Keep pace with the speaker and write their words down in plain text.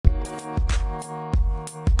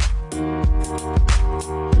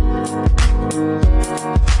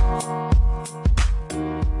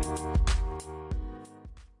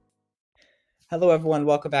Hello, everyone.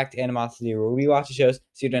 Welcome back to Animosity, where we watch the shows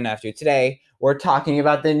so you don't have to. Today, we're talking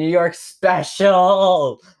about the New York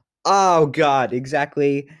special. Oh, God.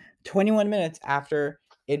 Exactly 21 minutes after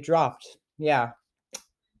it dropped. Yeah,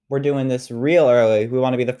 we're doing this real early. We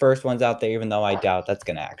want to be the first ones out there, even though I doubt that's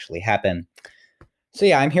going to actually happen. So,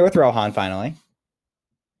 yeah, I'm here with Rohan finally.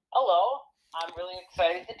 Hello. I'm really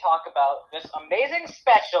excited to talk about this amazing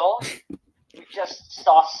special. We just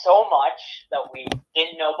saw so much that we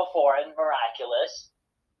didn't know before in Miraculous.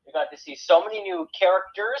 We got to see so many new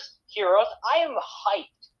characters, heroes. I am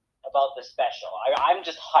hyped about this special. I'm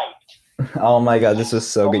just hyped. Oh my God, this was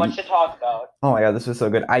so good. So much to talk about. Oh my God, this was so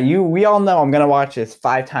good. We all know I'm gonna watch this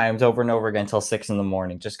 5 times over and over again until 6 in the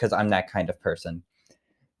morning, just because I'm that kind of person.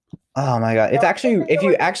 Oh my God, it's actually if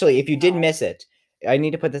you did miss it, I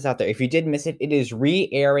need to put this out there. If you did miss it, it is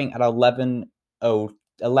re-airing at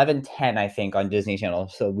 11:10, I think, on Disney Channel.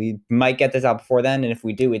 So we might get this out before then, and if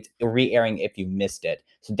we do, it's re-airing if you missed it.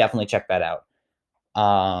 So definitely check that out.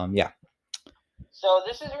 Yeah. So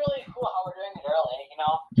this is really cool how we're doing it early,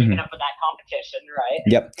 keeping up with that competition, right?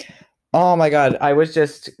 Yep. Oh my God, I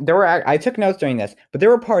took notes during this, but there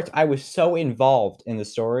were parts I was so involved in the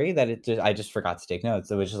story that I just forgot to take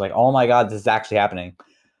notes. It was just like, oh my God, this is actually happening.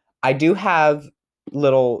 I do have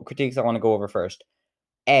little critiques I want to go over first.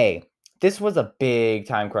 This was a big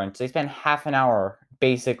time crunch. They spent half an hour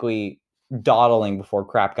basically dawdling before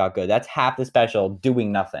crap got good. That's half the special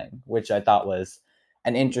doing nothing, which I thought was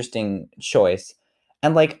an interesting choice.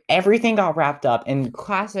 And like everything got wrapped up in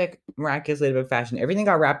classic Miraculous Ladybug fashion. Everything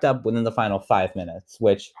got wrapped up within the final 5 minutes,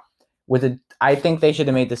 which I think they should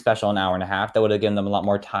have made the special an hour and a half. That would have given them a lot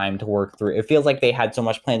more time to work through. It feels like they had so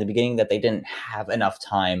much planned at the beginning that they didn't have enough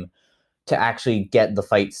time to actually get the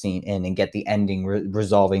fight scene in and get the ending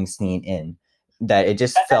resolving scene in, that it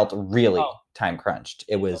just felt really time crunched.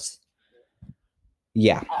 It was,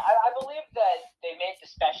 yeah. I believe that they made the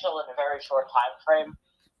special in a very short time frame.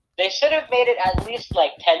 They should have made it at least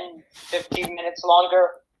like 10, 15 minutes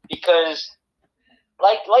longer because,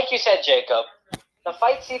 like you said, Jacob, the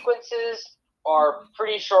fight sequences are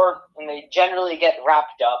pretty short and they generally get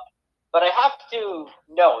wrapped up. But I have to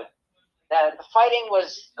note that the fighting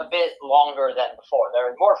was a bit longer than before. There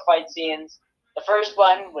were more fight scenes. The first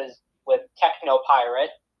one was with Techno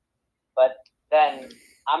Pirate, but then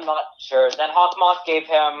I'm not sure. Then Hawkmoth gave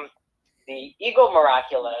him the Eagle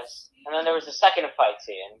Miraculous, and then there was the second fight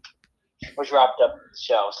scene, which wrapped up the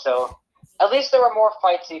show. So at least there were more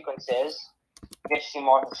fight sequences. We get to see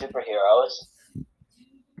more of the superheroes.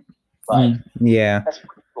 But yeah, that's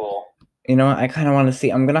pretty cool. You know what? I kind of want to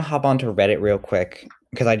see. I'm gonna hop onto Reddit real quick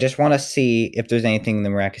because I just want to see if there's anything in the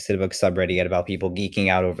Miraculous Ladybug subreddit yet about people geeking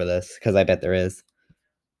out over this, because I bet there is.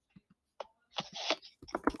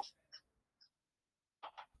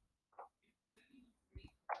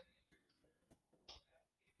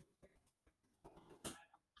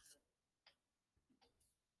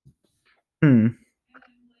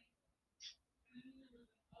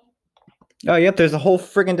 Oh, yep, there's a whole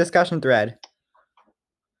friggin' discussion thread.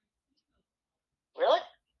 Really?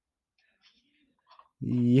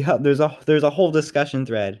 Yeah, there's a whole discussion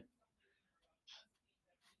thread.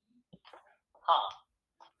 Huh.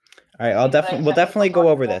 All right, we'll definitely go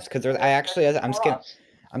over this because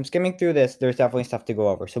I'm skimming through this. There's definitely stuff to go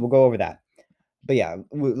over, so we'll go over that. But yeah,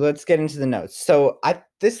 let's get into the notes. So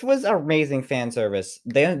this was amazing fan service.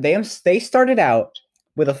 They started out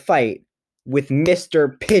with a fight with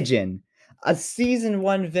Mr. Pigeon, a season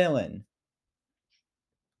 1 villain.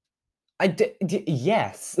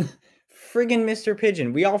 Yes, friggin' Mr.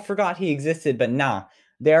 Pigeon. We all forgot he existed, but nah,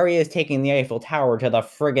 there he is taking the Eiffel Tower to the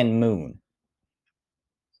friggin' moon.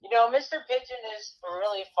 Mr. Pigeon is a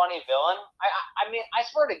really funny villain. I mean, I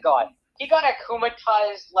swear to God, he got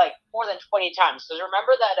akumatized like more than 20 times. Because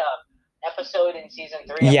remember that episode in season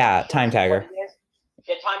 3? Yeah, Time Tagger.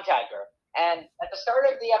 Yeah, Time Tagger. And at the start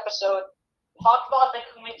of the episode, Hawkmoth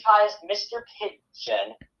akumatized Mr.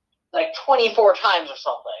 Pigeon like 24 times or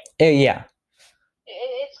something. Yeah.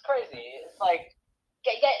 It's crazy. It's like,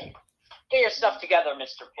 get your stuff together,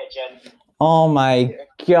 Mr. Pigeon. Oh my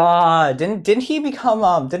God! Didn't he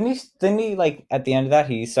become didn't he like at the end of that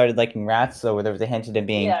he started liking rats? So there was a hint at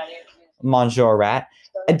being Monsieur Rat.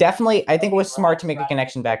 Definitely, I think it was smart to make a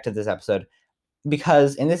connection back to this episode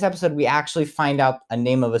because in this episode we actually find out a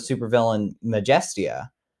name of a supervillain, Majestia.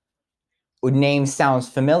 Name sounds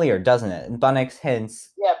familiar, doesn't it? And Bunnix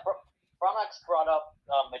hints. Yeah, Bunnix brought up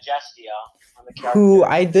Majestia on the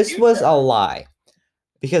character. This was a lie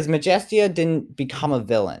because Majestia didn't become a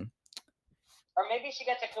villain. Or maybe she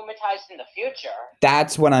gets akumatized in the future.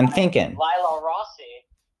 That's what I'm thinking. Lila Rossi.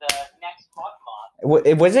 the next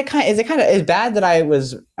Hawkmoth. Was it kind? Is it kind of as bad that I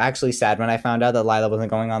was actually sad when I found out that Lila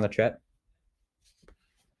wasn't going on the trip?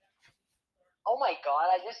 Oh my god!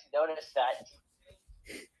 I just noticed that.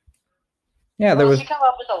 Yeah, there was. She come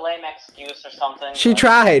up with a lame excuse or something. She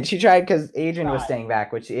tried. She tried because Adrian was staying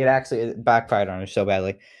back, which it backfired on her so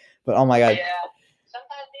badly. But oh my god. Yeah.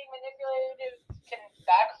 Sometimes being manipulated can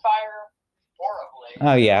backfire horribly.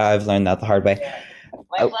 Oh yeah, I've learned that the hard way. Yeah.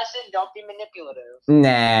 Life lesson: don't be manipulative.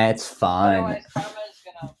 Nah, it's fun. Otherwise, karma is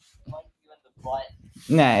gonna bite you in the butt.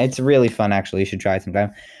 Nah, it's really fun. Actually, you should try it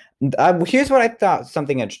sometime. Here's what I thought.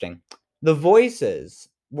 Something interesting. The voices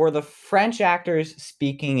were the French actors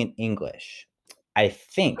speaking in English. I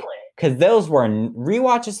think. Really? Because those were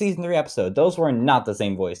rewatch a season 3 episode. Those were not the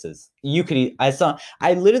same voices.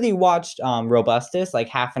 I literally watched Robustus like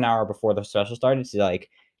half an hour before the special started to like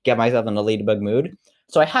get myself in a ladybug mood.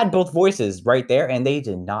 So I had both voices right there, and they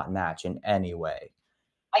did not match in any way.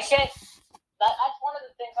 I can't. That's one of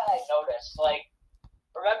the things that I noticed. Like,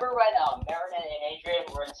 remember when Marinette and Adrian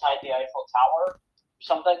were inside the Eiffel Tower or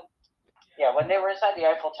something? Yeah, when they were inside the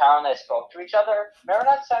Eiffel Tower and they spoke to each other,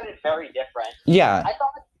 Marinette sounded very different. Yeah. I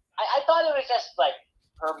thought it was just like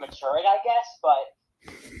her maturing, I guess,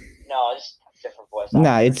 but no, it's different voice actors.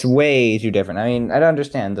 Nah, it's way too different. I mean, I don't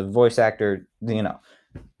understand the voice actor.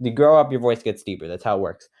 You grow up, your voice gets deeper. That's how it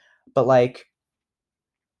works. But like,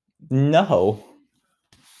 no,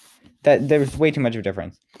 that there's way too much of a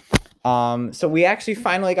difference. So we actually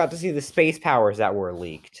finally got to see the space powers that were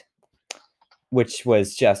leaked, which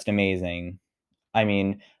was just amazing. I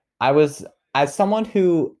mean, as someone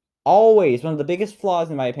who always, one of the biggest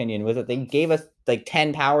flaws in my opinion was that they gave us like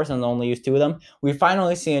 10 powers and only used 2 of them. We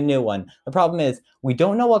finally see a new one. The problem is we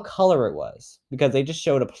don't know what color it was because they just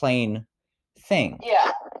showed a plain thing.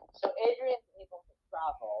 Yeah. So Adrian's able to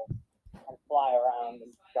travel and fly around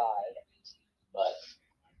and die. But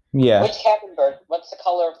yeah. What's the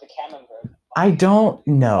color of the Camembert? I don't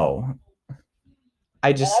know. And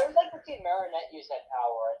I would like to see Marinette use that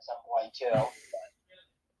power at some point too.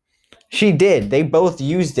 She did. They both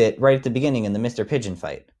used it right at the beginning in the Mr. Pigeon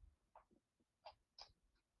fight.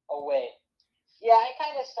 Oh, wait. Yeah, I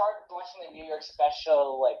kind of started watching the New York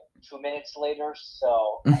special like 2 minutes later,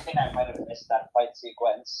 so I think I might have missed that fight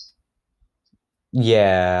sequence.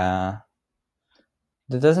 Yeah.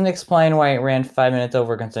 That doesn't explain why it ran 5 minutes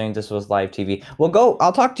over considering this was live TV.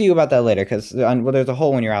 I'll talk to you about that later because there's a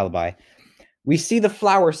hole in your alibi. We see the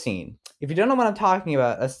flower scene. If you don't know what I'm talking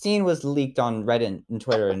about, a scene was leaked on Reddit and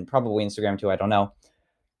Twitter and probably Instagram too, I don't know,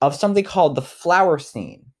 of something called the flower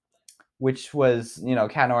scene, which was,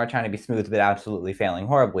 Cat Noir trying to be smooth but absolutely failing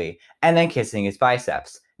horribly, and then kissing his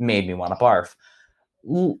biceps. Made me want to barf.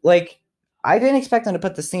 Like, I didn't expect them to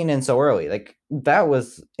put the scene in so early. Like, that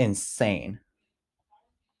was insane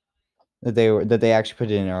that they actually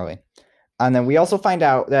put it in early. And then we also find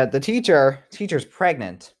out that the teacher's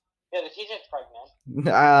pregnant. Yeah, the teacher's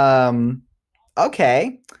pregnant.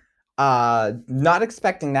 Okay. Not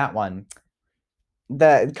expecting that one.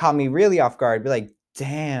 That caught me really off guard. Be like,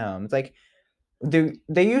 damn. It's like,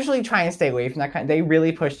 they usually try and stay away from that kind. They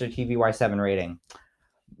really push their TVY7 rating.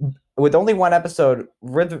 With only one episode,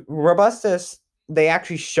 Robustus, they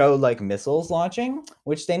actually showed like missiles launching,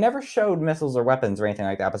 which they never showed missiles or weapons or anything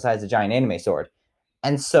like that besides the giant anime sword.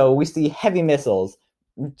 And so we see heavy missiles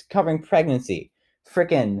covering pregnancy.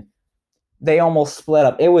 Frickin', they almost split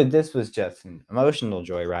up. This was just an emotional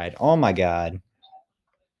joyride. Oh my god.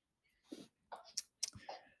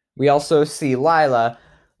 We also see Lila.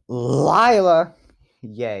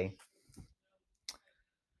 Yay.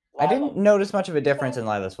 I didn't notice much of a difference in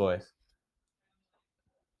Lila's voice.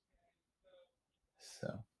 So.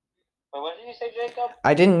 Wait, what did you say, Jacob?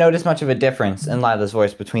 I didn't notice much of a difference in Lila's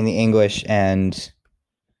voice between the English and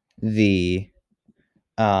the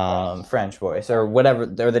French voice or whatever,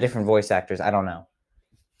 or the different voice actors. I don't know.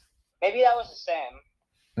 Maybe that was the same.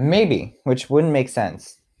 Maybe, which wouldn't make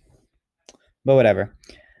sense. But whatever.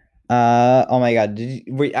 Oh my god. I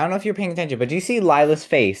don't know if you're paying attention, but do you see Lila's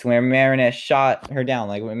face when Marinette shot her down?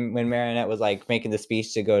 Like when Marinette was like making the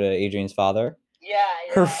speech to go to Adrian's father? Yeah.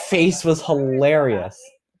 Her face was hilarious.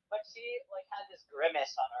 But she like had this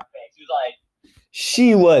grimace on her face. She was like...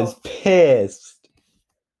 She was pissed.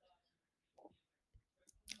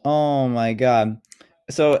 Oh my god.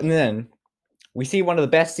 So and then we see one of the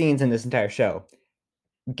best scenes in this entire show.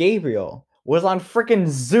 Gabriel was on freaking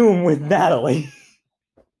Zoom with Natalie.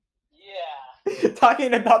 Yeah.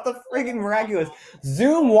 Talking about the freaking Miraculous.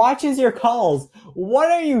 Zoom watches your calls. What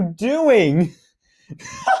are you doing?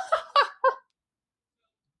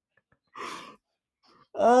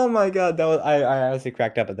 Oh my god, I honestly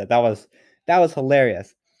cracked up at that. That was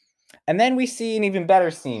hilarious. And then we see an even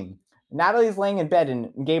better scene. Natalie's laying in bed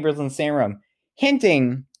and Gabriel's in the same room,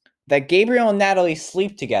 hinting that Gabriel and Natalie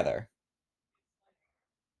sleep together.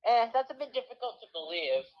 That's a bit difficult to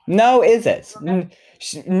believe. No, is it?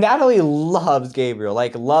 Natalie loves Gabriel,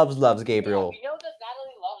 like loves Gabriel. Yeah, we know that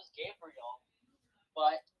Natalie loves Gabriel,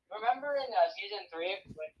 but remember in season 3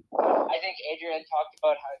 when I think Adrian talked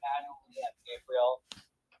about how Natalie and Gabriel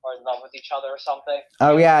are in love with each other or something?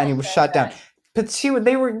 Oh yeah, and he was shut down. But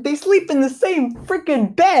they sleep in the same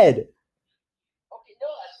freaking bed. Okay, no,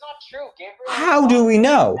 that's not true. Gabriel. How do we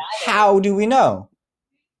know? How do we know?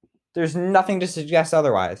 There's nothing to suggest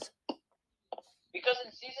otherwise. Because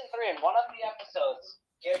in season 3, in one of the episodes,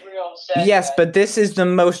 Gabriel said. Yes, but this is the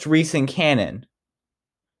most recent canon.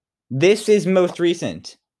 This is most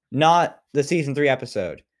recent, not the season 3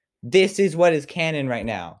 episode. This is what is canon right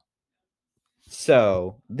now.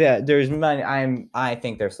 So there's money. I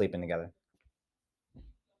think they're sleeping together.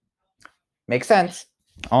 Makes sense.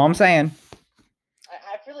 All I'm saying.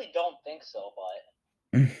 I really don't think so,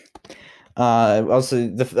 but.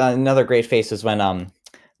 Also, another great face was when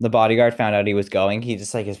the bodyguard found out he was going. He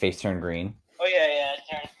just like his face turned green. Oh yeah, it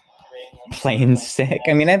turned green. Plane sick.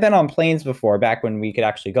 I mean, I've been on planes before, back when we could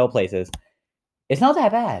actually go places. It's not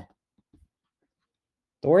that bad.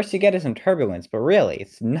 The worst you get is some turbulence, but really,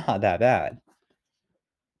 it's not that bad.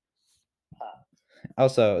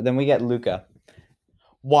 Also, then we get Luca.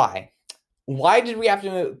 Why? Why did we have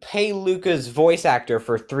to pay Luca's voice actor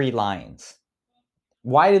for 3 lines?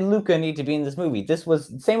 Why did Luca need to be in this movie? This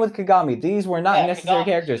was same with Kagami. These were not necessary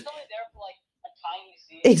characters. He's only there for like a tiny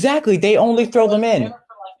scene. Exactly. They only throw them in. For like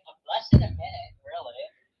less than a minute, really.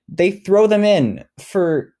 They throw them in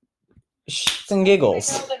for shits and giggles.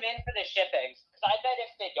 They throw them in for the shipping. Because I bet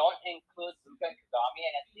if they don't include Luca and Kagami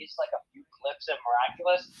and at least like a few clips of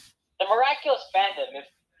Miraculous, the Miraculous fandom,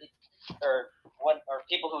 or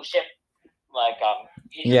people who ship like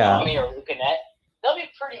Kagami or Luca Net, they'll be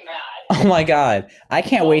pretty mad. Oh my god. I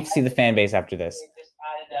can't wait to see the fan base after this. They just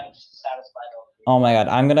added them just to satisfy them. Oh my god.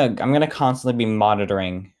 I'm gonna constantly be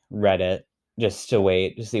monitoring Reddit just to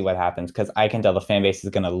wait to see what happens, because I can tell the fan base is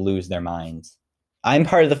gonna lose their minds. I'm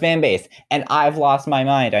part of the fan base, and I've lost my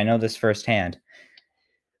mind. I know this firsthand.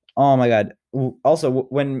 Oh my god. Also,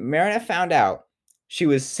 when Marinette found out she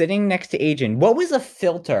was sitting next to Adrian, what was a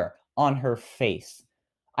filter on her face?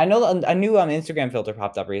 I know a new Instagram filter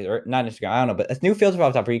popped up, or not Instagram, I don't know, but a new filter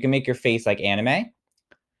popped up where you can make your face like anime.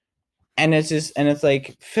 And it's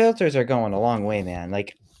like, filters are going a long way, man.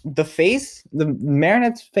 Like, the face, the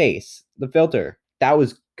Marinette's face, the filter, that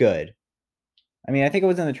was good. I mean, I think it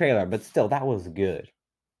was in the trailer, but still, that was good.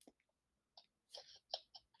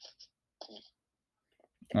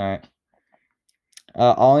 Alright.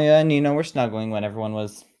 Alia and Nino were snuggling when everyone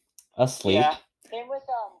was asleep. Yeah. Same with,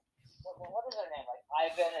 what is her name? Like,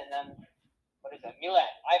 Ivan and then, what is it? Milan.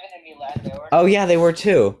 Ivan and Milan, they were. Oh, yeah, they were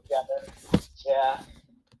too. Yeah.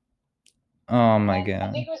 Oh my god.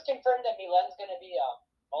 I think it was confirmed that Milan's gonna be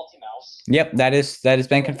Multi-Mouse. Yep, that has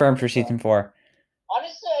been confirmed for season 4.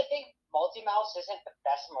 Honestly, I think Multi-Mouse isn't the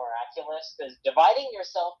best Miraculous, because dividing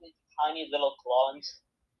yourself into tiny little clones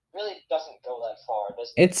really doesn't go that far.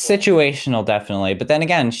 It's situational, definitely. But then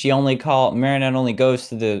again, Marinette only goes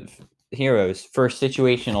to the heroes for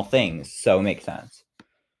situational things, so it makes sense.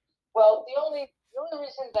 Well, the only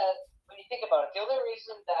reason that, when you think about it, the only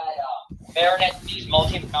reason that Marinette used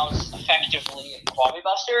Multi-Mouse effectively in Kwami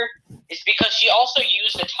Buster is because she also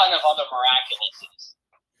used a ton of other Miraculouses.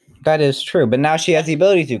 That is true, but now she has the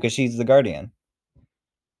ability to, because she's the Guardian.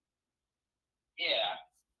 Yeah.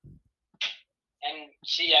 And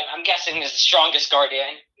she, I'm guessing, is the strongest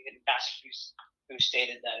Guardian. That's who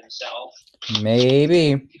stated that himself.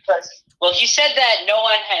 Maybe. Because, well, he said that no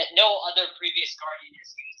other previous Guardian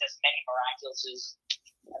has used as many Miraculouses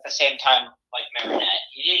at the same time like Marinette.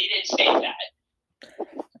 He did state that.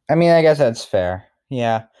 I mean, I guess that's fair.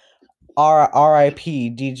 Yeah.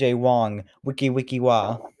 R.I.P. DJ Wong. Wiki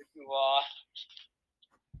wah.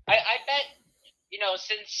 I bet,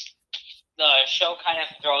 since the show kind of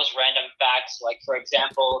throws random facts, like, for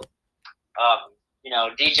example,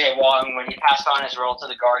 DJ Wong, when he passed on his role to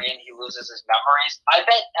the Guardian, he loses his memories. I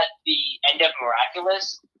bet at the end of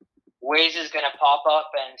Miraculous, HeroeZ is going to pop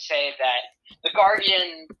up and say that the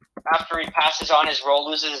Guardian, after he passes on his role,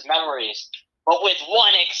 loses his memories. But with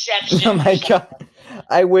one exception. Oh my god.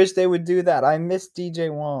 I wish they would do that. I miss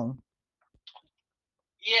DJ Wong.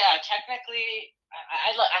 Yeah, technically,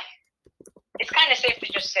 it's kind of safe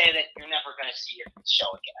to just say that you're never going to see him in the show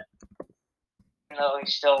again. Even though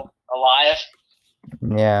he's still alive.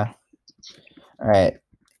 Yeah. Alright.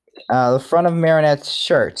 The front of Marinette's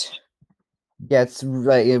shirt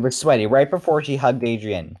it was sweaty right before she hugged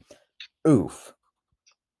Adrian. Oof.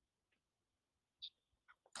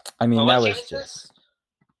 I mean, Wait, that what scene was is this? just.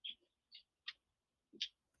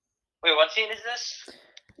 Wait, what scene is this?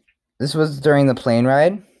 This was during the plane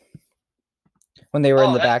ride when they were in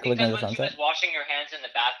Oh, the that's back looking because at the when she was sunset. washing her hands in the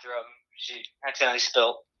bathroom, she accidentally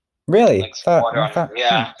spilled Really? like some Thought water I on her. thought.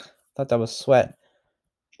 Yeah. Thought that was sweat.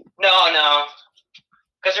 No.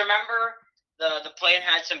 Because remember, the plane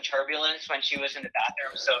had some turbulence when she was in the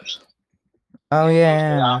bathroom, so she Oh moved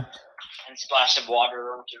around yeah. and splashed some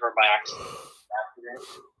water onto her by accident.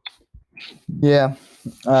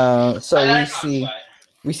 Yeah. So we That's not see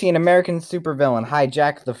sweat. an American supervillain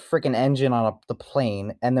hijack the freaking engine on the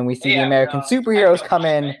plane, and then we see the Yeah, American superheroes come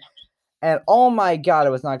in, right? and oh my god,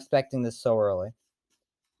 I was not expecting this so early.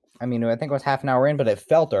 I mean, I think it was half an hour in, but it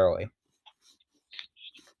felt early.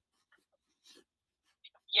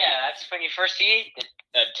 Yeah, that's when you first see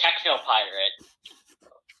the techno pirate.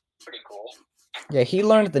 Pretty cool. Yeah, he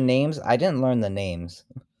learned the names. I didn't learn the names.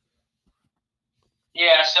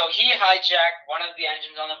 Yeah, so he hijacked one of the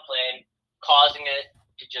engines on the plane, causing it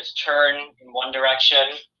to just turn in one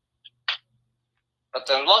direction. But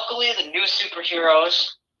then luckily the new superheroes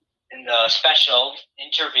in the special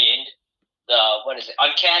intervened.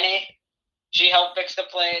 Uncanny? She helped fix the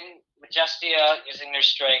plane. Majestia, using their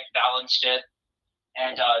strength, balanced it.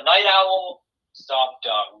 And Night Owl stopped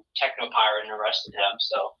Techno Pirate and arrested him.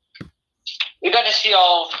 So we got to see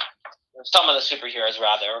some of the superheroes,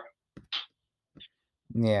 rather.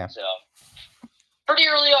 Yeah. So pretty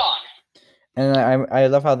early on. And I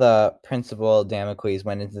love how the principal Damocles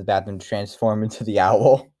went into the bathroom to transform into the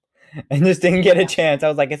owl and just didn't get a chance. I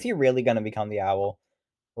was like, is he really going to become the owl?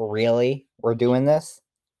 Really? We're doing this?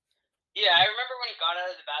 Yeah, I remember when he got out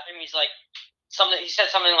of the bathroom, he said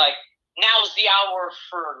something like, now's the hour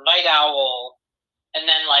for Night Owl. And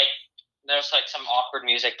then, there's, some awkward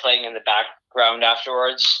music playing in the background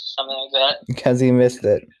afterwards. Something like that. Because he missed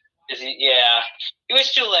it. Yeah. It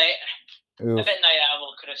was too late. Oof. I bet Night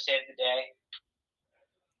Owl could have saved the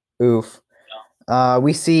day. Oof. No.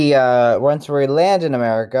 We see, once we land in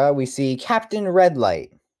America, we see Captain Red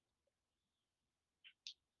Light.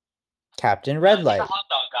 Captain Red Light. The hot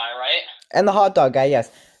dog guy, right? And the hot dog guy,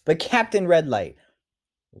 yes. But Captain Red Light.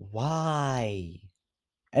 Why?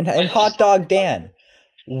 And Hot Dog Dan.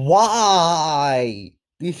 Why?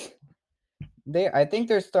 I think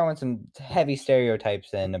they're throwing some heavy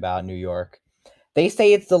stereotypes in about New York. They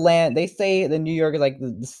say it's the land. They say that New York is like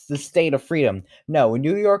the state of freedom. No,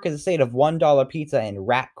 New York is a state of $1 pizza and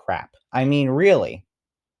rat crap. I mean, really.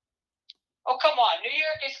 Oh, come on. New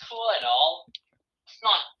York is cool and all. It's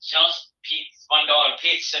not just pizza, $1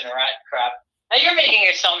 pizza and rat crap. Now you're making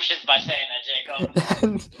assumptions by saying that,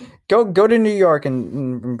 go Jacob. to New York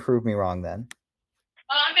and prove me wrong then.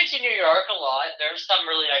 I've been to New York a lot. There's some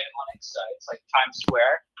really iconic sites like Times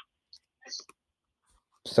Square.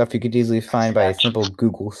 Stuff you could easily find by a simple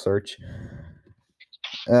Google search.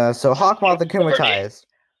 So Hawkmoth akumatized.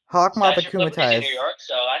 Hawkmoth akumatized. New York,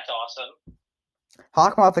 so that's awesome.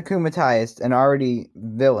 Hawkmoth akumatized an already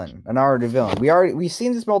villain. We've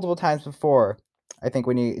seen this multiple times before. I think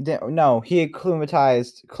when he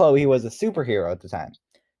akumatized Chloe. He was a superhero at the time.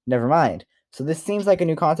 Never mind. So this seems like a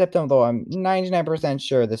new concept, although I'm 99%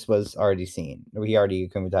 sure this was already seen. He already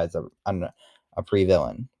akumatized a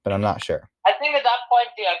pre-villain, but I'm not sure. I think at that point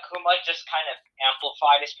the Akuma just kind of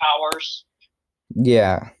amplified his powers.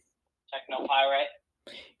 Yeah. Techno Pirate.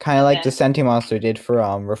 Kind of like the Senti Monster did for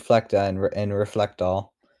Reflecta and Reflectall.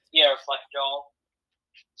 Yeah, Reflectall.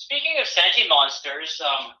 Speaking of Senti Monsters,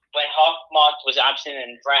 when Hawkmoth was absent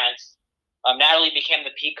in France, Natalie became the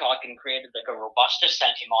Peacock and created a robuster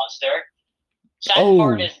Senti Monster. Sad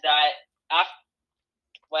part is that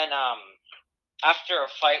after a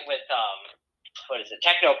fight with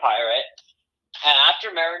Techno Pirate, and after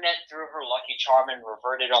Marinette threw her lucky charm and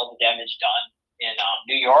reverted all the damage done in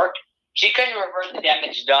New York, she couldn't revert the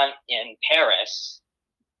damage done in Paris.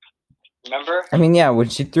 Remember? I mean, yeah, when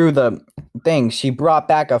she threw the thing, she brought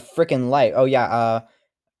back a freaking light. Oh yeah,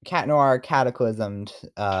 Cat Noir cataclysmed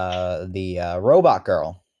the robot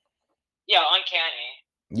girl. Yeah, Uncanny.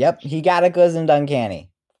 Yep, he cataclysmed Uncanny.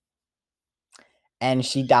 And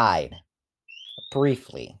she died.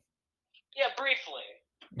 Briefly. Yeah, briefly.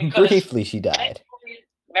 Briefly she died.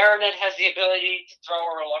 Marinette has the ability to throw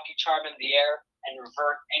her lucky charm in the air and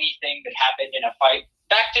revert anything that happened in a fight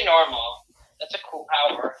back to normal. That's a cool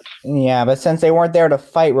power. Yeah, but since they weren't there to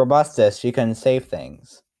fight Robustus, she couldn't save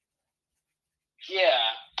things. Yeah.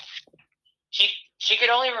 She could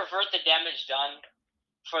only revert the damage done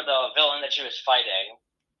for the villain that she was fighting.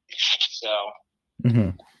 So,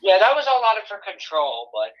 yeah, that was all out of her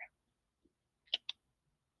control, but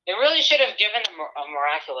They really should have given a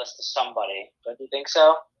Miraculous to somebody. Don't you think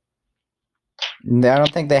so? I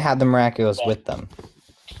don't think they had the Miraculous with them.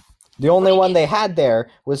 The only one they had there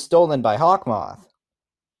was stolen by Hawkmoth.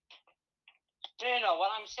 No. What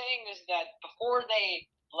I'm saying is that before they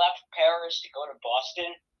left Paris to go to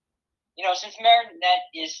Boston, since Marinette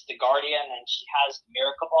is the Guardian and she has the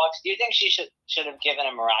Miracle Box, do you think she should have given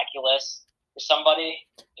a Miraculous to somebody?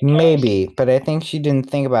 Maybe, but I think she didn't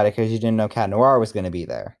think about it because she didn't know Cat Noir was going to be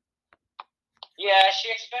there. Yeah,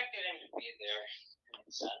 she expected him to be there, in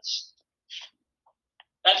a sense.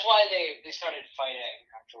 That's why they started fighting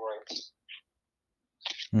afterwards.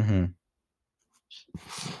 Mm-hmm.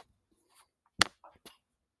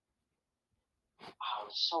 Wow,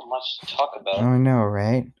 there's so much to talk about. I know,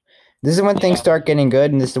 right? This is when things start getting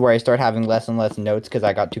good, and this is where I start having less and less notes because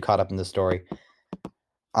I got too caught up in the story.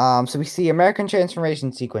 So we see American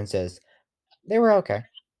transformation sequences. They were okay.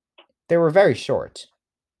 They were very short.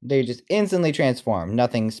 They just instantly transformed.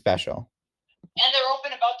 Nothing special. And they're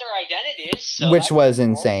open about their identities. So which was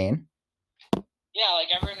insane. Yeah, like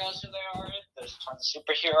everyone knows who they are. There's tons of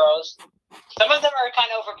superheroes. Some of them are kind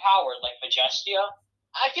of overpowered, like Majestia.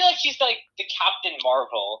 I feel like she's like the Captain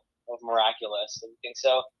Marvel of Miraculous. Do you think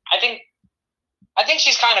so? I think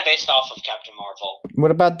she's kind of based off of Captain Marvel.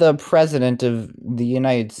 What about the president of the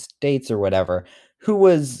United States or whatever, who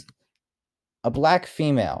was a black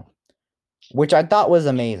female, which I thought was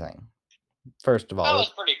amazing. First of all, that was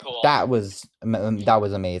pretty cool. That was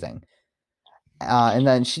amazing. And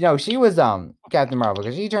then she was Captain Marvel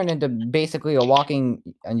because she turned into basically a walking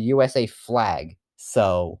USA flag.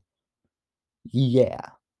 So yeah.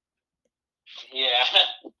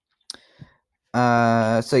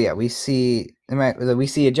 So yeah, we see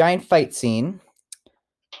a giant fight scene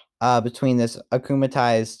between this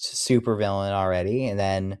akumatized supervillain already, and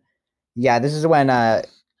then this is when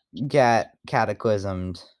get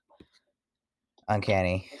cataclysmed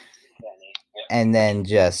Uncanny. And then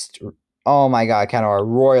just oh my god, kind of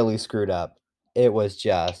royally screwed up. It was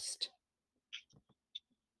just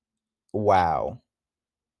wow.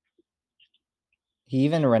 He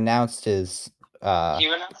even renounced his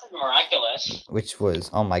Miraculous. Which was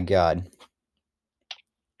oh my god.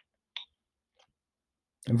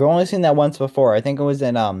 I've only seen that once before. I think it was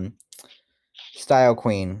in Style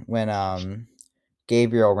Queen when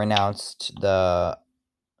Gabriel renounced the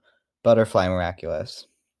Butterfly Miraculous.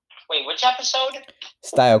 Wait, which episode?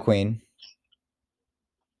 Style Queen.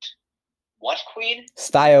 What Queen?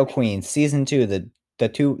 Style Queen, season 2, the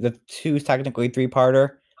two technically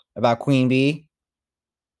 3-parter about Queen Bee.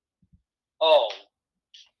 Oh,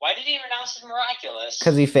 why did he renounce his Miraculous?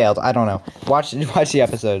 Because he failed. I don't know. Watch the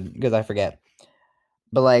episode because I forget.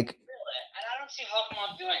 But like, really? And I don't see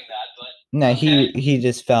Hawkmoth doing that. But no, okay. he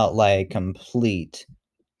just felt like complete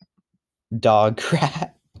dog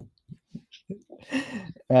crap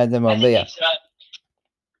at the moment. But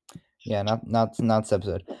yeah, not this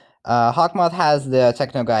episode. Hawkmoth has the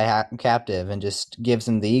Techno guy captive and just gives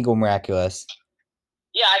him the Eagle Miraculous.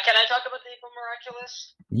 Yeah, can I talk about the Eagle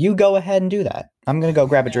Miraculous? You go ahead and do that. I'm gonna go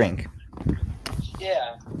grab a drink.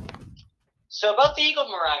 Yeah. So about the Eagle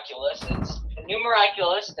Miraculous, it's a new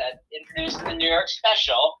Miraculous that introduced in the New York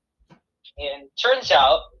special, and turns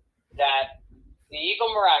out that the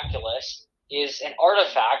Eagle Miraculous is an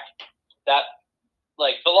artifact that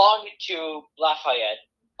belonged to Lafayette.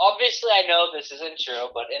 Obviously, I know this isn't true,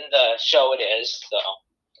 but in the show it is. So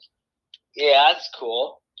yeah, that's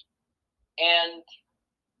cool. And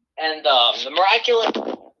the Miraculous,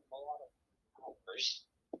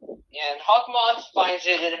 and Hawkmoth finds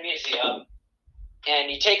it in a museum, and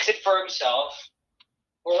he takes it for himself,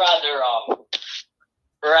 or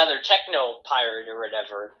rather Techno Pirate or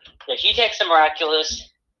whatever. Yeah, he takes the Miraculous,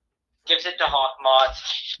 gives it to Hawkmoth,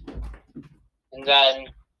 and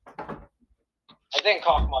then I think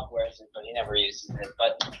Hawkmoth wears it, but he never uses it.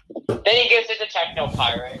 But then he gives it to Techno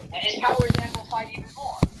Pirate, and his power is amplified even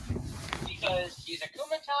more because he's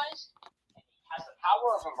akumatized and he has the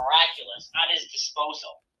power of a Miraculous at his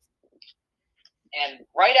disposal. And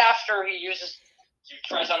right after he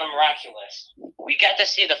tries on a Miraculous, we get to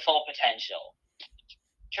see the full potential.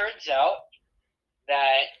 Turns out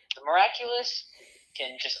that the Miraculous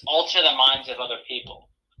can just alter the minds of other people.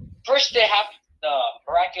 First, the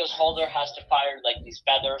Miraculous holder has to fire these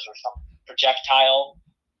feathers or some projectile.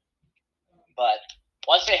 But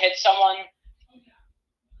once it hits someone,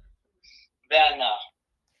 then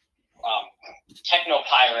Techno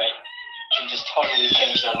Pirate can just totally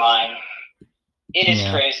change their mind. It is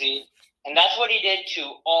crazy. And that's what he did to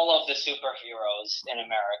all of the superheroes in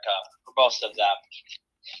America, for most of them,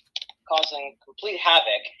 causing complete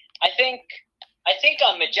havoc. I think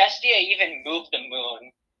Majestia even moved the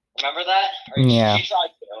moon Remember that? Or Yeah. she tried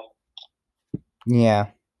to.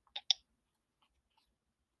 Yeah.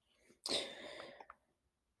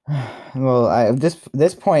 Well, at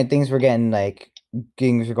this point, things were getting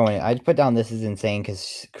things were going. I put down this is insane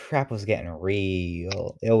because crap was getting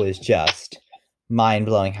real. It was just mind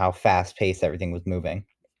blowing how fast paced everything was moving.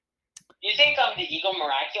 Do you think the Eagle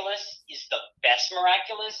Miraculous is the best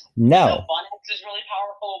Miraculous? No. I know Bonex is really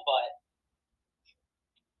powerful,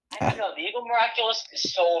 but I don't know. The Eagle Miraculous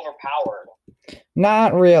is so overpowered.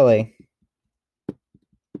 Not really.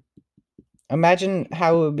 Imagine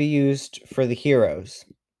how it would be used for the heroes.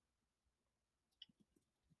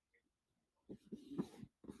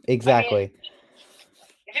 Exactly. I mean,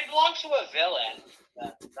 if it belonged to a villain,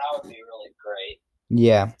 that would be really great.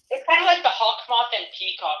 Yeah. It's kind of like the Hawkmoth and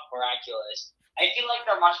Peacock Miraculous. I feel like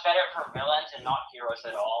they're much better for villains and not heroes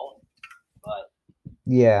at all. But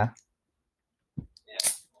yeah.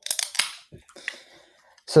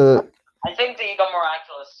 So I think the Eagle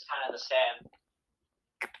Miraculous is kind of the same.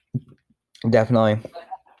 Definitely.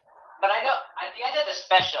 But I know at the end of the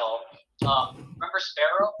special, remember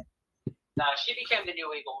Sparrow? She became the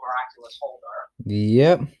new Eagle Miraculous holder.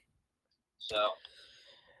 Yep. So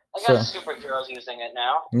I guess superheroes using it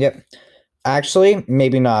now. Yep. Actually,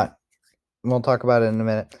 maybe not. We'll talk about it in a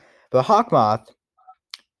minute. But Hawkmoth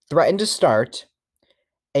threatened to start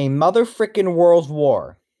a mother frickin' world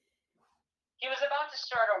war. He was about to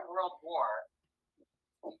start a world war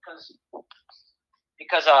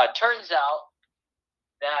because it turns out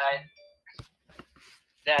that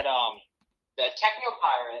the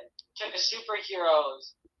Technopirate took a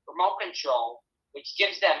superhero's remote control, which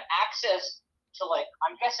gives them access to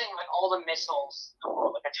I'm guessing all the missiles,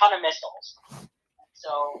 a ton of missiles. So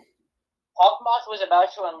Hawkmoth was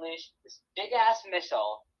about to unleash this big ass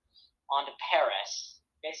missile onto Paris,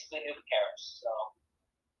 basically nuke Paris. So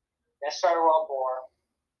let's start a world war.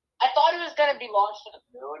 I thought it was gonna be launched to the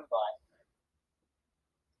moon, but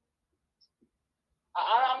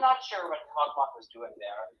I'm not sure what Hawkmoth was doing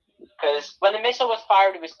there. Because when the missile was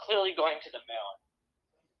fired, it was clearly going to the moon.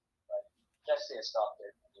 But Jesse has stopped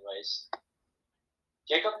it, anyways.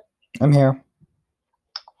 Jacob? I'm here.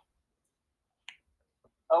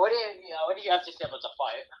 Oh, what do you have to say about the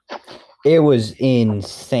fight? It was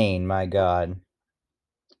insane, my God.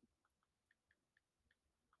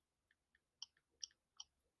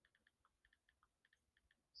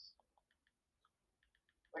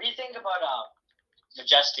 What do you think about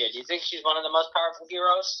Majestia? Do you think she's one of the most powerful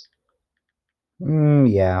heroes?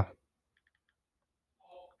 Yeah.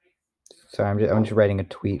 Sorry, I'm just writing a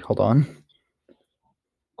tweet. Hold on.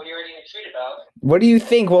 What are you writing a tweet about? What do you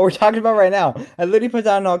think? What we're talking about right now? I literally put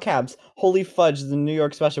down in all caps. Holy fudge! The New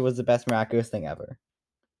York special was the best Miraculous thing ever.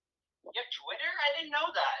 You have Twitter? I didn't know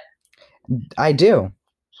that. I do.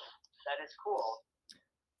 That is cool.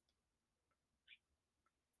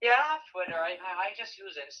 Yeah, I have Twitter. I just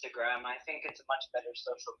use Instagram. I think it's a much better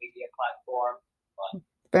social media platform. But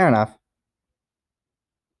fair enough.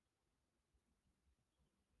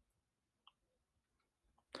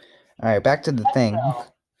 All right, back to the thing.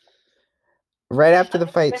 Right after the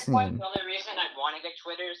fight scene. The only reason I'd want to get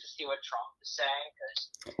Twitter is to see what Trump is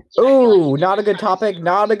saying. Ooh, not a good topic.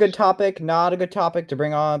 Not a good topic. Not a good topic to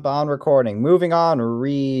bring on recording. Moving on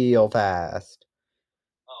real fast.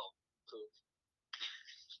 Oh, cool.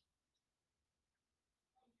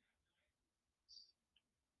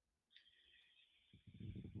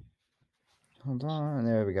 Hold on.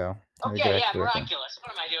 There we go. Okay, yeah, Miraculous.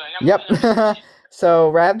 What am I doing? Yep. So,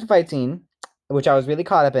 right after the fight scene, which I was really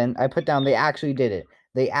caught up in, I put down they actually did it.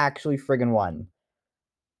 They actually friggin' won.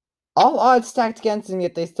 All odds stacked against them,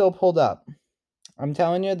 yet they still pulled up. I'm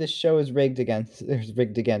telling you, this show is rigged against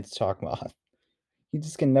Hawkmoth. He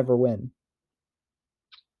just can never win.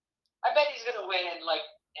 I bet he's gonna win in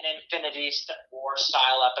an Infinity War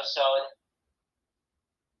style episode.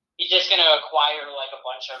 He's just gonna acquire a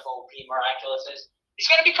bunch of OP Miraculouses. He's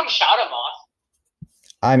gonna become Shadowmoth.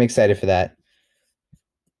 I'm excited for that.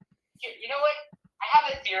 You know what? I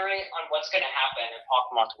have a theory on what's gonna happen if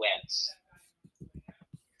Hawkmoth wins.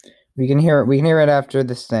 We can hear it after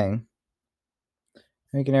this thing.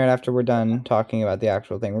 We can hear it after we're done talking about the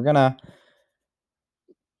actual thing. We're gonna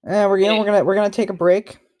take a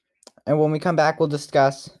break, and when we come back, we'll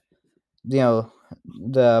discuss, the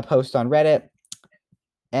post on Reddit,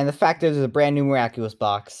 and the fact that there's a brand new Miraculous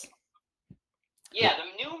box. Yeah, the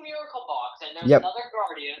new Miracle box, and there's another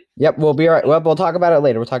Guardian. Yep, we'll be right. Well, we'll talk about it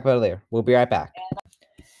later. We'll be right back.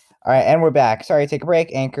 All right, and we're back. Sorry, take a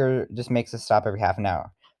break. Anchor just makes us stop every half an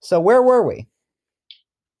hour. So where were we?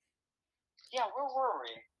 Yeah, where were we?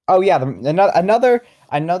 Oh yeah,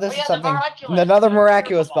 I know this Oh, is yeah, something. the Another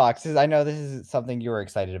miraculous miraculous box. I know this is something you were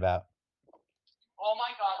excited about. Oh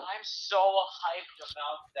my god, I'm so hyped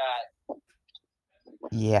about that.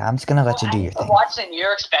 Yeah, I'm just gonna let you do I your need to thing. watch the New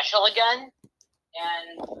York special again,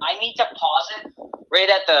 and I need to pause it right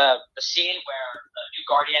at the scene where the new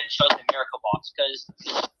Guardian shows the miracle box, because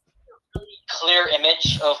really clear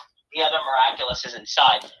image of the other Miraculous is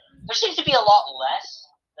inside. There seems to be a lot less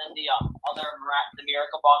than the other the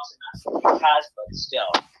miracle box has, but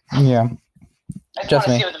still. Yeah. Just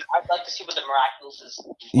me. I'd like to see what the Miraculous is.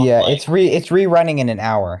 Yeah, like. it's rerunning in an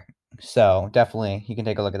hour, so definitely you can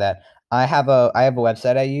take a look at that. I have a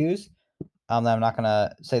website I use. That I'm not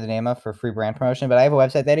gonna say the name of for free brand promotion, but I have a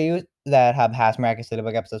website that I use that has Miraculous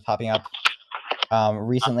Ladybug episodes popping up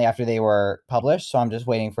recently after they were published. So I'm just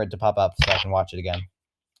waiting for it to pop up so I can watch it again,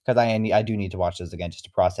 because I do need to watch this again just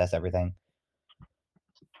to process everything.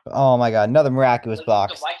 Oh my god, another Miraculous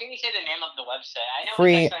box. Why can't you say the name of the website? I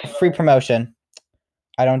know free promotion.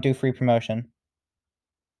 I don't do free promotion.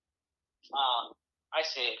 I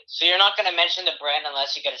see. So you're not going to mention the brand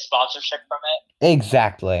unless you get a sponsorship from it?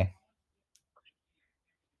 Exactly.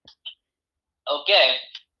 Okay.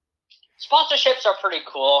 Sponsorships are pretty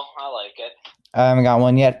cool. I like it. I haven't got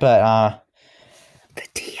one yet, but the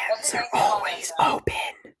DMs are always open.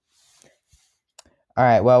 All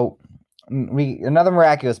right, well, another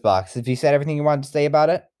Miraculous box. Have you said everything you wanted to say about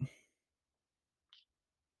it?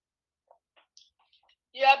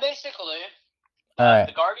 Yeah, basically. All right.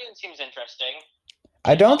 The Guardian seems interesting.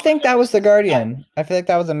 I don't think that was the Guardian. I feel like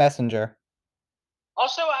that was a messenger.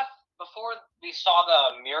 Also, before we saw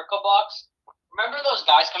the Miracle Box, remember those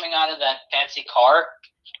guys coming out of that fancy car?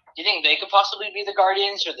 Do you think they could possibly be the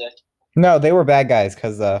Guardians or the? No, they were bad guys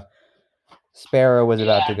because Sparrow was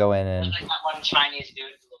about to go in and. Like that one Chinese dude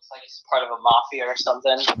who looks like he's part of a mafia or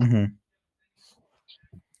something. Mm-hmm.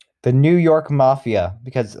 The New York Mafia,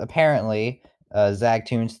 because apparently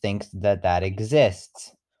Zagtoons thinks that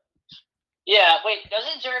exists. Yeah, wait,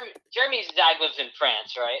 doesn't Jeremy's dad lives in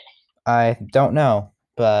France, right? I don't know,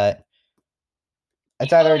 but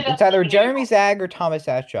it's either Jeremy Zag or Thomas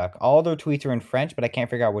Astruck. All their tweets are in French, but I can't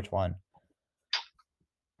figure out which one.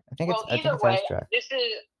 I think it's Astruck. This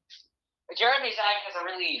is Jeremy Zag has a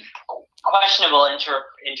really questionable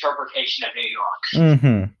interpretation of New York.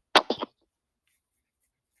 Mm-hmm.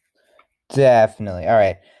 Definitely. All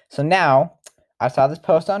right. So now I saw this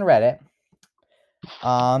post on Reddit.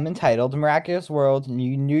 Entitled Miraculous World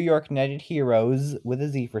New York United Heroes with a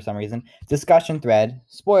Z for some reason. Discussion thread.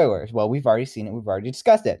 Spoilers. Well, we've already seen it. We've already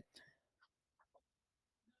discussed it.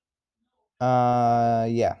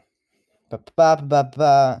 Yeah.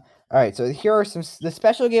 All right, so here are some. The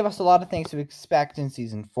special gave us a lot of things to expect in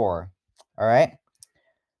season 4. All right.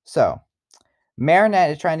 So,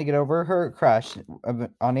 Marinette is trying to get over her crush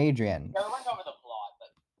on Adrian. Yeah, we went over the plot, but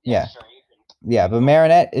yeah. Sure, yeah, but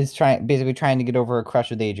Marinette is basically trying to get over her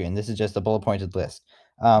crush with Adrian. This is just a bullet pointed list.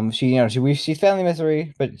 She's failing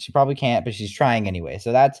misery, but she probably can't. But she's trying anyway.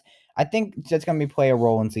 So I think that's gonna play a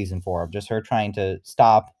role in season 4 of just her trying to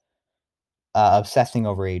stop obsessing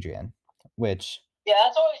over Adrian, which. Yeah,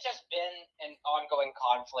 that's always just been an ongoing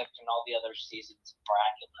conflict in all the other seasons of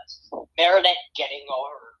Miraculous. Marinette getting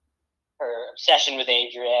over her obsession with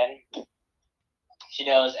Adrian. She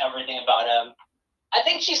knows everything about him. I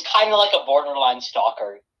think she's kind of like a borderline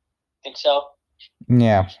stalker. Think so?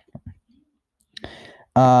 Yeah.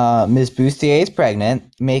 Ms. Bustier is pregnant,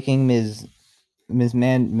 making Ms.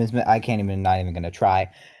 I can't even, not even gonna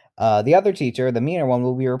try. The other teacher, the meaner one,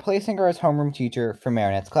 will be replacing her as homeroom teacher for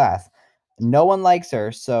Marinette's class. No one likes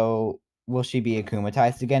her, so will she be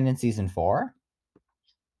akumatized again in season 4?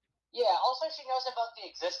 Yeah, also she knows about the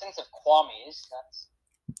existence of Kwamis.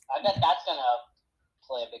 I bet that's gonna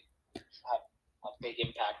play a big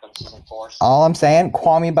impact on season 4. All I'm saying,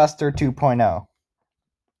 Kwame Buster 2.0.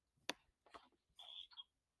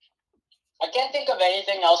 I can't think of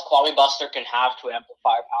anything else Kwame Buster can have to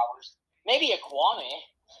amplify her powers. Maybe a Kwame.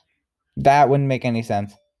 That wouldn't make any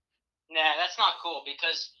sense. Nah, that's not cool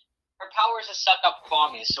because her powers is suck up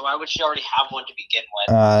Kwame, so why would she already have one to begin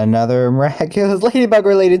with? Another Miraculous Ladybug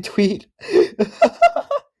related tweet.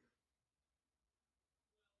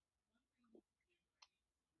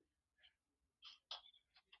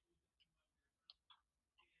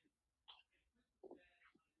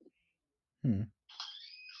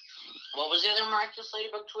 What was the other Miraculous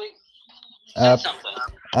Ladybug tweet?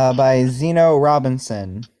 By Zeno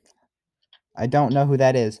Robinson. I don't know who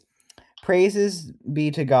that is. Praises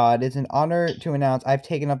be to God. It's an honor to announce I've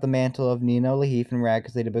taken up the mantle of Nino Lahif and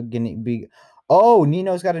Miraculous Ladybug. Oh,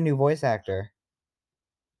 Nino's got a new voice actor.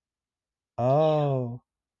 Oh,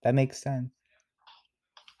 that makes sense.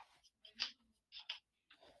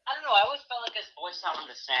 voice sounded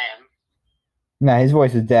the same. No, his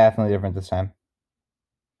voice is definitely different this time.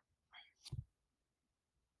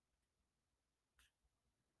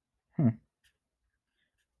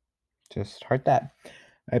 Just heart that. All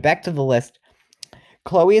right, back to the list.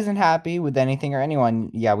 Chloe isn't happy with anything or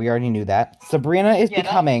anyone. Yeah, we already knew that. Sabrina is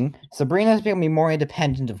becoming more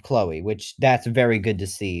independent of Chloe, which that's very good to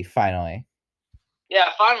see, finally. Yeah,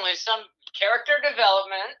 finally, some character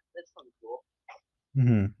development. That's pretty cool.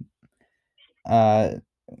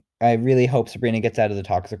 I really hope Sabrina gets out of the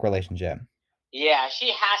toxic relationship. Yeah, she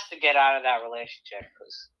has to get out of that relationship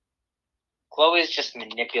because Chloe's just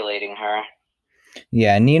manipulating her.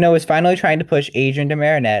 Yeah, Nino is finally trying to push Adrian to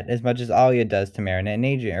Marinette as much as Alia does to Marinette and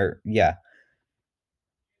Adrian.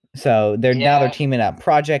 So now they're teaming up.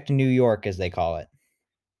 Project New York, as they call it.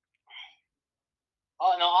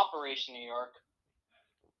 Oh, no, Operation New York.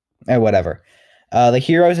 Whatever. The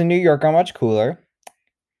heroes in New York are much cooler.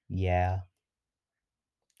 Yeah.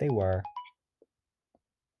 They were.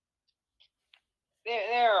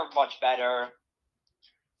 They're much better.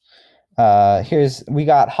 We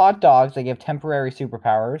got hot dogs that give temporary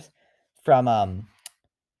superpowers from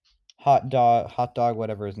hot dog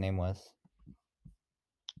whatever his name was.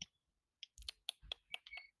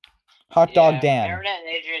 Hot Dog Dan. Marinette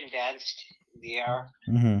and Adrian danced in the air.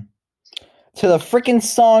 To the freaking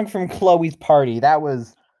song from Chloe's party. That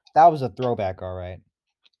was a throwback, all right.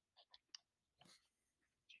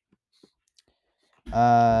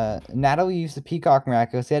 Natalie used the Peacock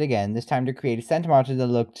Miraculous yet again, this time to create a Centimonster that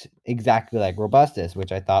looked exactly like Robustus,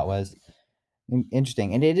 which I thought was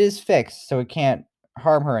interesting. And it is fixed, so it can't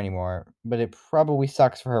harm her anymore, but it probably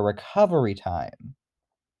sucks for her recovery time.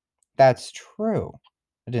 That's true.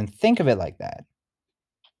 I didn't think of it like that.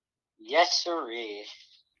 Yes, sirree.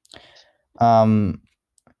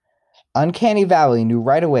 Uncanny Valley knew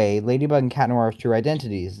right away Ladybug and Cat Noir's true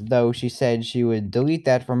identities, though she said she would delete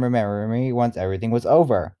that from her memory once everything was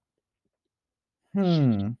over.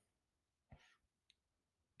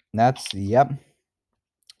 That's, yep.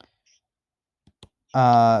 So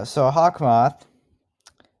Hawkmoth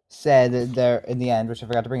said that there, in the end, which I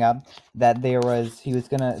forgot to bring up, that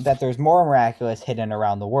there's more Miraculous hidden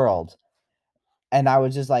around the world. And I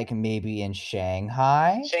was just like, maybe in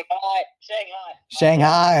Shanghai?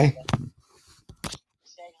 Shanghai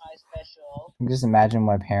special. Just imagine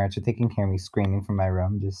my parents are taking care of me screaming from my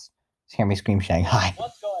room. Just hear me scream Shanghai.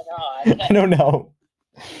 What's going on? I don't know.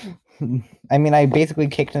 I mean, I basically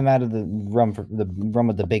kicked them out of the room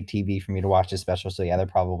with the big TV for me to watch this special. So yeah, they're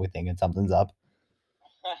probably thinking something's up.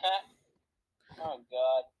 Oh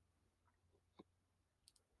God.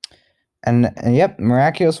 And yep,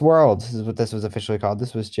 Miraculous World. This is what this was officially called.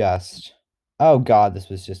 This was just, oh God, this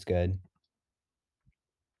was just good.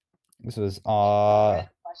 This was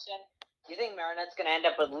Question: do you think Marinette's gonna end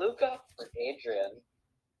up with Luca or Adrian?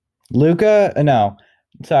 Luca? No,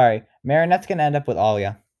 sorry. Marinette's gonna end up with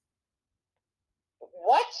Alia.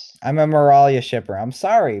 What? I'm a Miralia shipper. I'm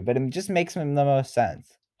sorry, but it just makes the most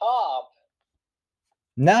sense. Stop.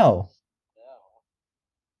 No.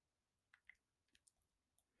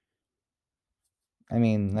 I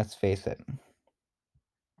mean, let's face it.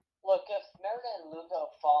 Look, if Marinette and Luca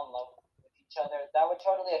fall in love with each other, that would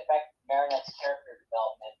totally affect Marinette's character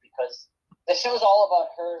development because the show's all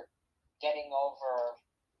about her getting over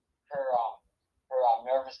her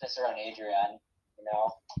nervousness around Adrian, you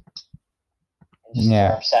know, and just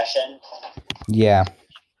her obsession. Yeah.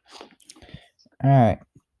 All right.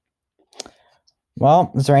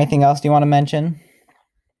 Well, is there anything else you want to mention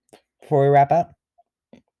before we wrap up?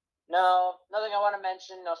 No, nothing I want to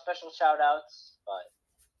mention. No special shout outs, but.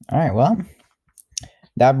 All right, well,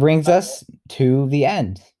 that brings us to the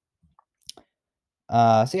end.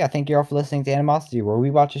 So yeah, thank you all for listening to Animosity, where we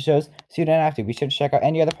watch the shows so you don't have to. Be sure to check out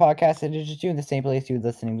any other podcasts that interest you in the same place you're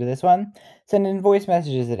listening to this one. Send in voice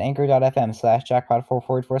messages at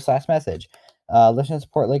anchor.fm/jackpot44/message. Listener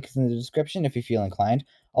support link is in the description if you feel inclined.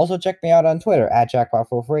 Also, check me out on Twitter at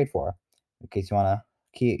jackpot4484 in case you want to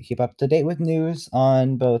keep up to date with news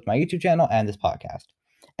on both my YouTube channel and this podcast.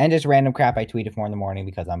 And just random crap I tweet at 4 in the morning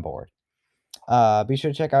because I'm bored. Be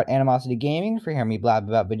sure to check out Animosity Gaming for hearing me blab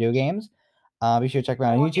about video games. Be sure to check me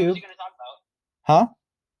out on YouTube. What games are you going to talk about? Huh?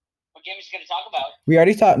 What games are you going to talk about? We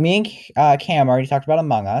already talked. Me and Cam already talked about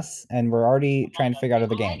Among Us, and we're already trying to figure out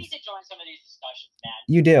other games. I need to join some of these discussions, man.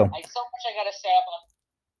 You do. I so much I got to say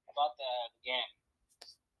about the game.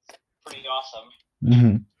 Pretty awesome.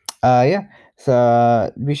 Yeah.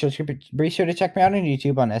 So be sure to check me out on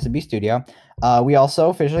YouTube on SB Studio. We also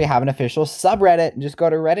officially have an official subreddit. Just go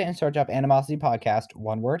to Reddit and search up Animosity Podcast.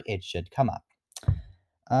 One word, it should come up.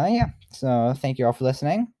 Yeah. So thank you all for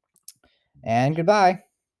listening, and goodbye.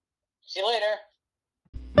 See you later.